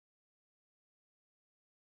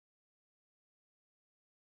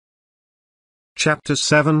Chapter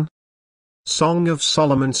 7. Song of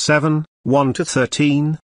Solomon 7,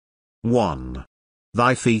 1-13. 1.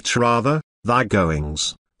 Thy feet rather, thy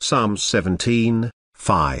goings, Psalm 17,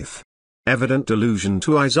 5. Evident allusion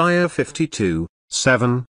to Isaiah 52,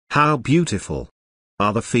 7, how beautiful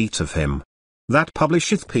are the feet of him that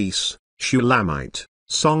publisheth peace, Shulamite,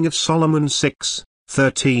 Song of Solomon 6,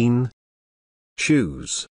 13.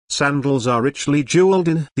 Shoes, sandals are richly jeweled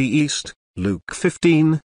in the East, Luke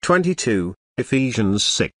 15, 22, Ephesians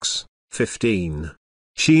 6, 15.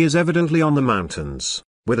 She is evidently on the mountains,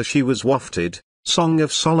 whither she was wafted, Song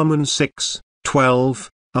of Solomon 6,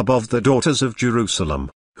 12, above the daughters of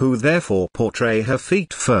Jerusalem, who therefore portray her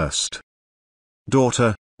feet first.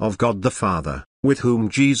 Daughter of God the Father, with whom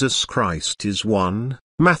Jesus Christ is one,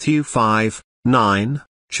 Matthew 5, 9,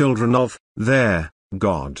 children of their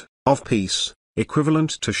God, of peace,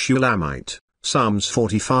 equivalent to Shulamite, Psalms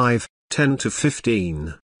 45,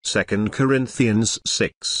 10-15, 2 Corinthians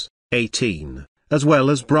 6, 18, as well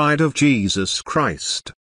as bride of Jesus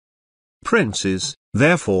Christ. Princes,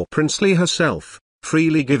 therefore princely herself,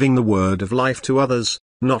 freely giving the word of life to others,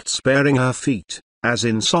 not sparing her feet, as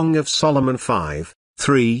in Song of Solomon 5,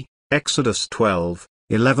 3, Exodus 12,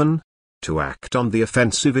 11. To act on the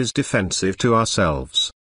offensive is defensive to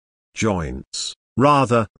ourselves. Joints,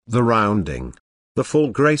 rather, the rounding. The full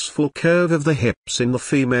graceful curve of the hips in the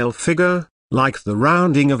female figure, like the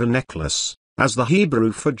rounding of a necklace, as the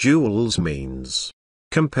Hebrew for jewels means.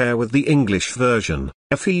 Compare with the English version,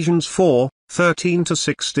 Ephesians 4,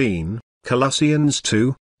 13-16, Colossians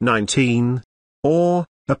 2, 19. Or,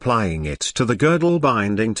 applying it to the girdle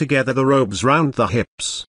binding together the robes round the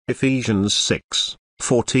hips, Ephesians 6,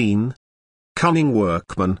 14. Cunning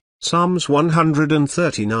workman, Psalms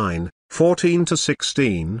 139,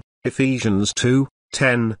 14-16, Ephesians 2,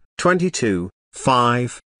 10, 22,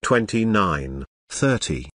 5, 29,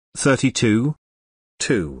 30, 32.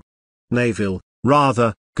 2. Navel,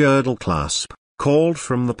 rather, girdle clasp, called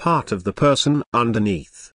from the part of the person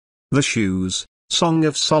underneath. The shoes, Song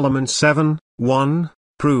of Solomon 7, 1,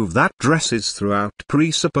 prove that dresses throughout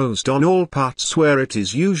presupposed on all parts where it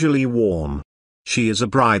is usually worn. She is a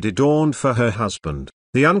bride adorned for her husband,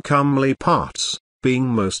 the uncomely parts, being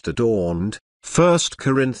most adorned, 1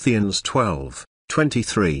 Corinthians 12,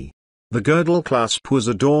 23. The girdle clasp was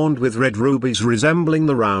adorned with red rubies resembling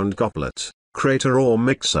the round goblet, crater or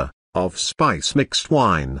mixer, of spice-mixed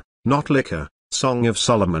wine, not liquor, Song of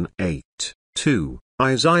Solomon 8, 2,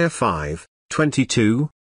 Isaiah 5, 22.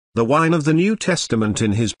 The wine of the New Testament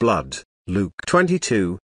in his blood, Luke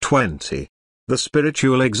 22, 20. The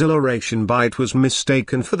spiritual exhilaration by it was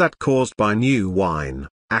mistaken for that caused by new wine,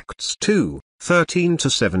 Acts 2,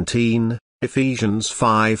 13-17, Ephesians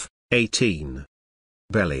 5, 18.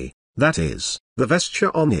 Belly, that is, the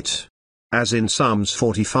vesture on it. As in Psalms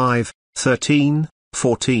 45, 13,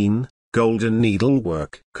 14, golden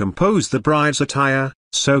needlework composed the bride's attire,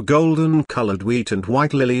 so golden-colored wheat and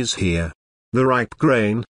white lilies here. The ripe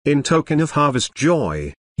grain, in token of harvest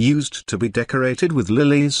joy, used to be decorated with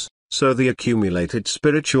lilies, so the accumulated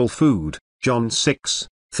spiritual food, John 6,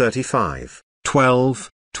 35, 12,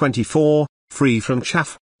 24, free from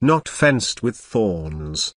chaff, not fenced with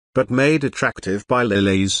thorns, but made attractive by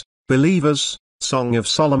lilies, believers, Song of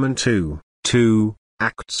Solomon 2, 2,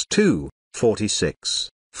 Acts 2, 46,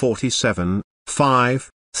 47, 5,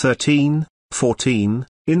 13, 14,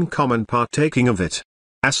 in common partaking of it.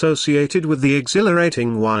 Associated with the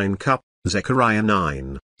exhilarating wine cup, Zechariah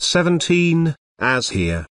 9, 17, as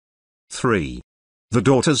here. 3. The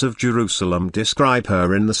daughters of Jerusalem describe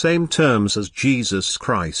her in the same terms as Jesus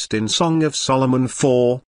Christ in Song of Solomon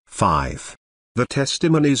 4, 5. The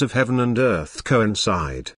testimonies of heaven and earth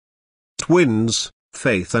coincide. Twins,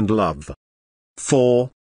 faith and love.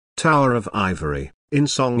 4. Tower of Ivory, in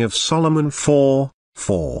Song of Solomon 4,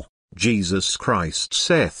 4, Jesus Christ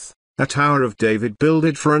saith, a tower of David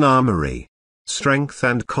builded for an armory. Strength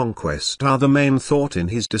and conquest are the main thought in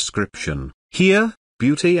his description. Here,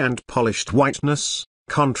 beauty and polished whiteness,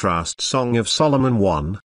 contrast Song of Solomon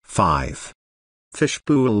 1, 5. Fish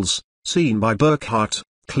pools, seen by Burckhardt,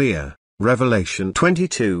 clear, Revelation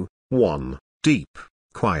 22, 1, deep,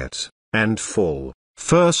 quiet, and full,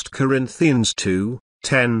 1 Corinthians 2,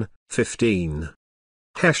 10, 15.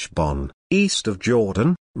 Heshbon, east of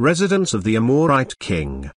Jordan, residence of the Amorite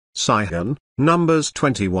king, Sihon, Numbers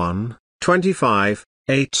 21, 25,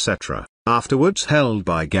 etc., afterwards held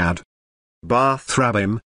by Gad.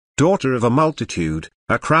 Bath-rabbim, daughter of a multitude,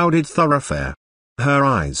 a crowded thoroughfare. Her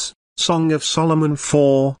eyes, Song of Solomon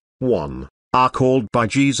 4, 1, are called by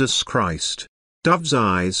Jesus Christ, dove's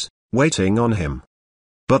eyes, waiting on him.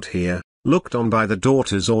 But here, looked on by the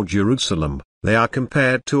daughters or Jerusalem, they are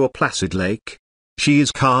compared to a placid lake, She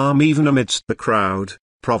is calm even amidst the crowd.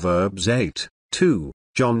 Proverbs 8:2,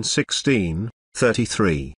 John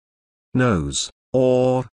 16:33. Nose,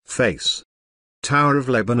 or face. Tower of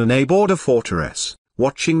Lebanon, a border fortress,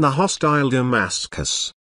 watching the hostile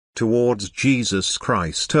Damascus. Towards Jesus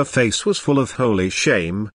Christ her face was full of holy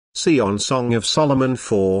shame. See on Song of Solomon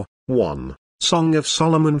 4:1, Song of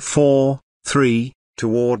Solomon 4:3,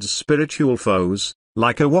 towards spiritual foes,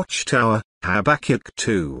 like a watchtower. Habakkuk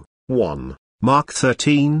 2:1, Mark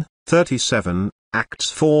 13:37,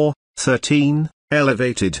 Acts 4:13,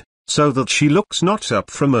 elevated, so that she looks not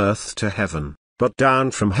up from earth to heaven, but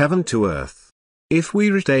down from heaven to earth. If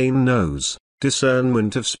we retain nose,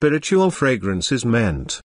 discernment of spiritual fragrance is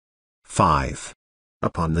meant. 5.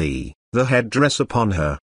 Upon thee, the headdress upon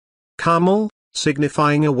her. Carmel,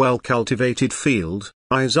 signifying a well-cultivated field.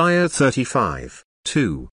 Isaiah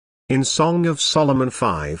 35:2. In Song of Solomon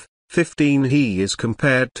 5:15 he is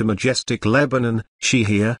compared to majestic Lebanon, she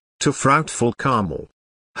here, to fruitful Carmel.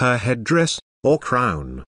 Her headdress, or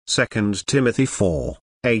crown, 2 Timothy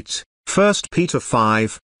 4:8, 1 Peter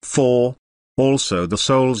 5:4. Also the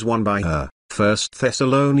souls won by her, 1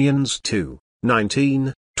 Thessalonians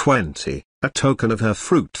 2:19, 20, a token of her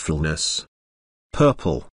fruitfulness.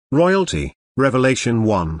 Purple, royalty, Revelation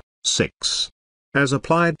 1:6. As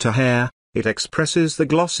applied to hair, it expresses the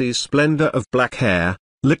glossy splendor of black hair,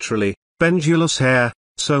 literally, pendulous hair,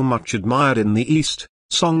 so much admired in the East.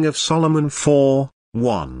 Song of Solomon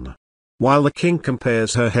 4:1. While the king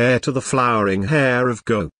compares her hair to the flowering hair of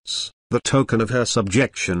goats, the token of her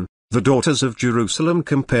subjection, the daughters of Jerusalem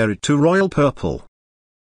compare it to royal purple.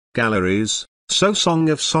 Galleries, so Song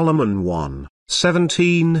of Solomon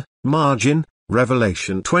 1:17, margin,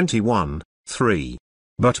 Revelation 21:3.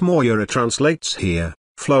 But Moira translates here,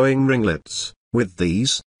 flowing ringlets, with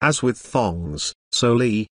these, as with thongs, so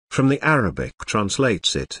Lee, from the Arabic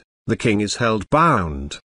translates it, the king is held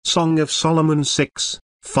bound. Song of Solomon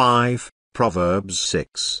 6:5, Proverbs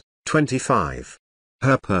 6:25.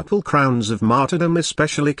 Her purple crowns of martyrdom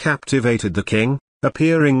especially captivated the king,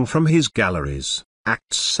 appearing from his galleries,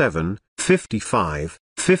 Acts 7:55,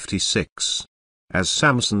 56. As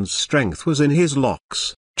Samson's strength was in his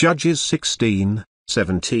locks, Judges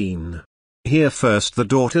 16:17. Here first the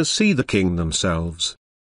daughters see the king themselves.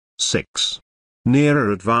 6.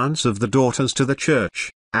 Nearer advance of the daughters to the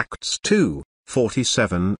church, Acts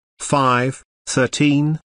 2:47, 5,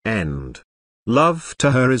 13, end. Love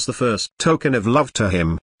to her is the first token of love to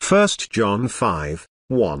him, 1 John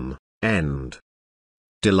 5:1, end.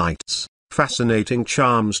 Delights, fascinating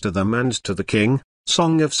charms to them and to the king,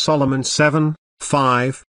 Song of Solomon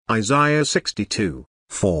 7:5, Isaiah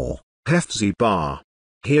 62:4, Hephzibah.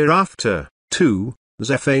 Hereafter, 2,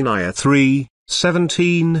 Zephaniah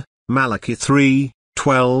 3:17, Malachi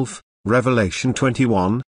 3:12, Revelation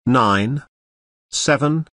 21:9.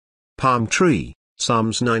 7. Palm tree,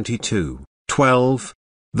 Psalms 92:12.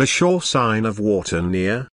 The sure sign of water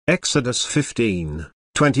near, Exodus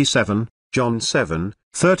 15:27, John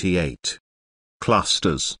 7:38.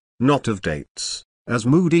 Clusters, not of dates, as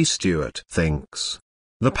Moody Stewart thinks.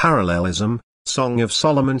 The parallelism, Song of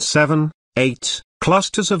Solomon 7:8,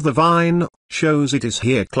 clusters of the vine, shows it is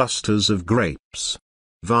here clusters of grapes.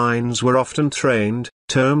 Vines were often trained,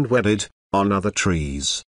 termed wedded, on other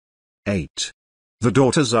trees. 8. The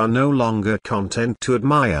daughters are no longer content to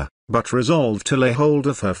admire, but resolve to lay hold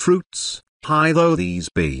of her fruits, high though these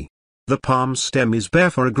be. The palm stem is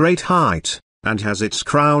bare for a great height, and has its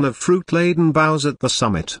crown of fruit-laden boughs at the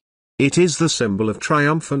summit. It is the symbol of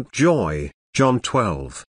triumphant joy, John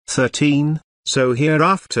 12:13, so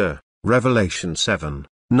hereafter, Revelation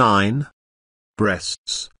 7:9.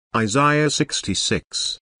 Breasts, Isaiah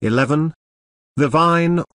 66:11. The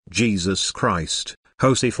vine, Jesus Christ,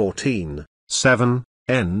 Hosea 14:7,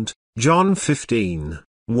 end, John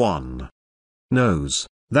 15:1. Nose,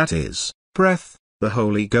 that is, breath, the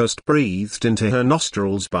Holy Ghost breathed into her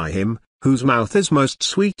nostrils by him, whose mouth is most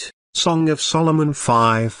sweet, Song of Solomon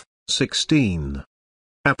 5:16.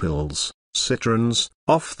 Apples, citrons,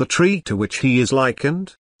 off the tree to which he is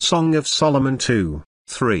likened, Song of Solomon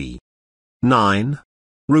 2:3. 9.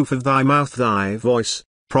 Roof of thy mouth thy voice,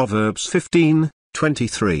 Proverbs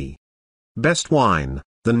 15:23. Best wine,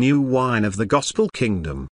 the new wine of the gospel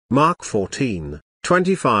kingdom, Mark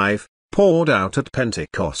 14:25, poured out at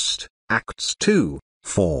Pentecost, Acts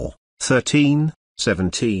 2:4, 13,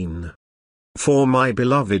 17. For my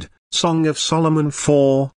beloved, Song of Solomon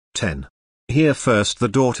 4:10. Here first the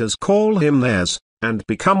daughters call him theirs, and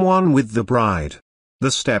become one with the bride.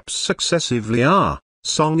 The steps successively are,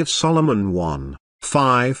 Song of Solomon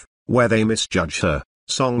 1:5, where they misjudge her,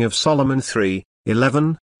 Song of Solomon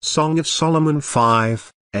 3:11, Song of Solomon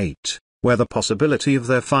 5:8, where the possibility of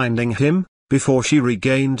their finding him, before she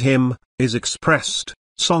regained him, is expressed.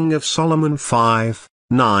 Song of Solomon 5,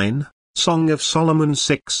 9, Song of Solomon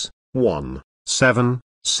 6, 1, 7,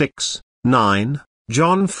 6, 9,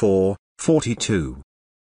 John 4, 42.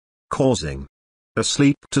 Causing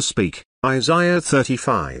asleep to speak, Isaiah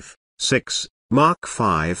 35, 6, Mark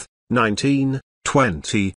 5, 19,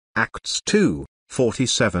 20, Acts 2,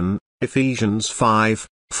 47, Ephesians 5,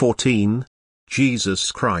 14.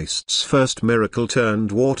 Jesus Christ's first miracle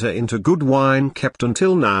turned water into good wine kept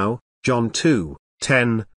until now, John 2,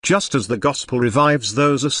 10. Just as the gospel revives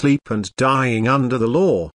those asleep and dying under the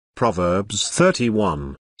law, Proverbs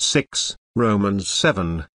 31, 6, Romans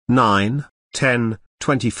 7, 9, 10,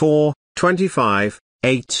 24, 25,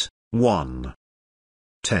 8, 1.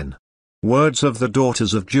 10. Words of the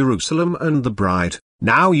daughters of Jerusalem and the bride,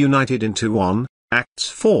 now united into one, Acts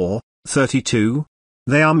 4, 32.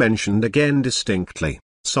 They are mentioned again distinctly,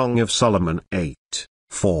 Song of Solomon 8,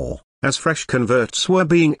 4, as fresh converts were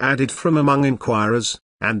being added from among inquirers,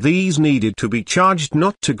 and these needed to be charged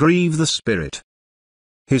not to grieve the Spirit.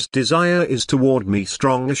 His desire is toward me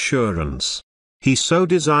strong assurance. He so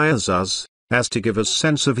desires us, as to give us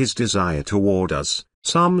sense of his desire toward us,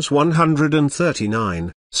 Psalms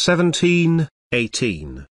 139, 17,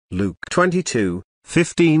 18, Luke 22,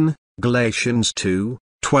 15, Galatians 2,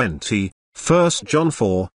 20, 1 John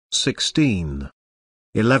 4, 16.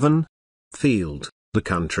 11. Field, the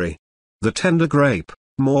country. The tender grape,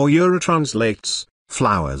 Moira translates,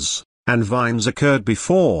 flowers, and vines occurred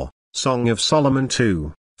before, Song of Solomon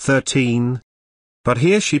 2, 13. But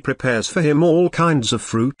here she prepares for him all kinds of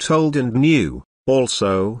fruit old and new,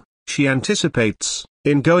 also, she anticipates,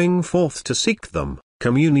 in going forth to seek them,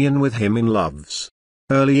 communion with him in loves.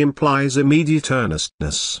 Early implies immediate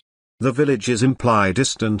earnestness. The villages imply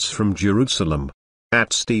distance from Jerusalem.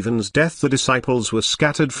 At Stephen's death the disciples were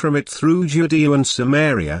scattered from it through Judea and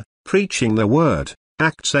Samaria, preaching the word,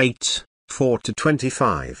 Acts 8,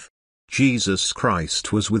 4-25. Jesus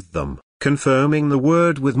Christ was with them, confirming the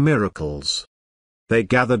word with miracles. They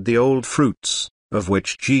gathered the old fruits, of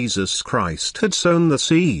which Jesus Christ had sown the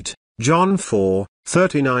seed, John 4,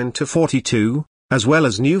 39-42, as well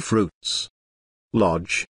as new fruits.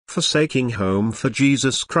 Lodge, forsaking home for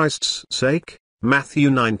Jesus Christ's sake, Matthew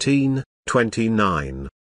 19, 29.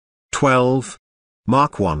 12.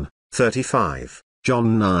 Mark 1, 35,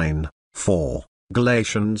 John 9, 4,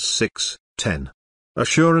 Galatians 6, 10.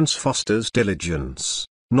 Assurance fosters diligence,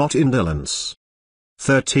 not indolence.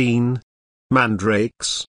 13.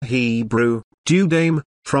 Mandrakes, Hebrew, dudame,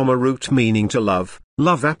 from a root meaning to love,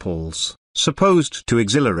 love apples, supposed to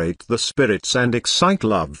exhilarate the spirits and excite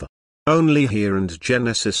love. Only here and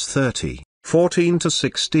Genesis 30,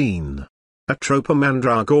 14-16. Atropa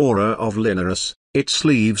mandragora of Linnaeus, its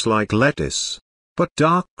leaves like lettuce, but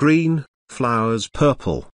dark green, flowers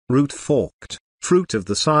purple, root forked, fruit of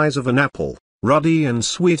the size of an apple, ruddy and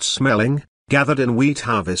sweet-smelling, gathered in wheat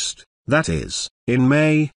harvest, that is, in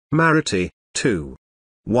May, Mariti, 2.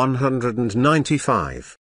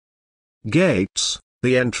 195. Gates,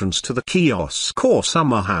 the entrance to the kiosk or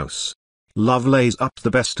summer house. Love lays up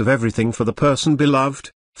the best of everything for the person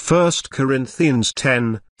beloved, 1 Corinthians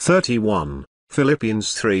 10, 31,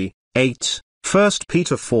 Philippians 3, 8, 1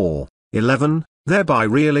 Peter 4, 11, thereby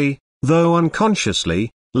really, though unconsciously,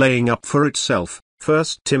 laying up for itself, 1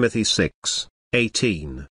 Timothy 6,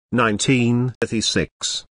 18, 19 Timothy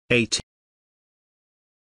 6, 18.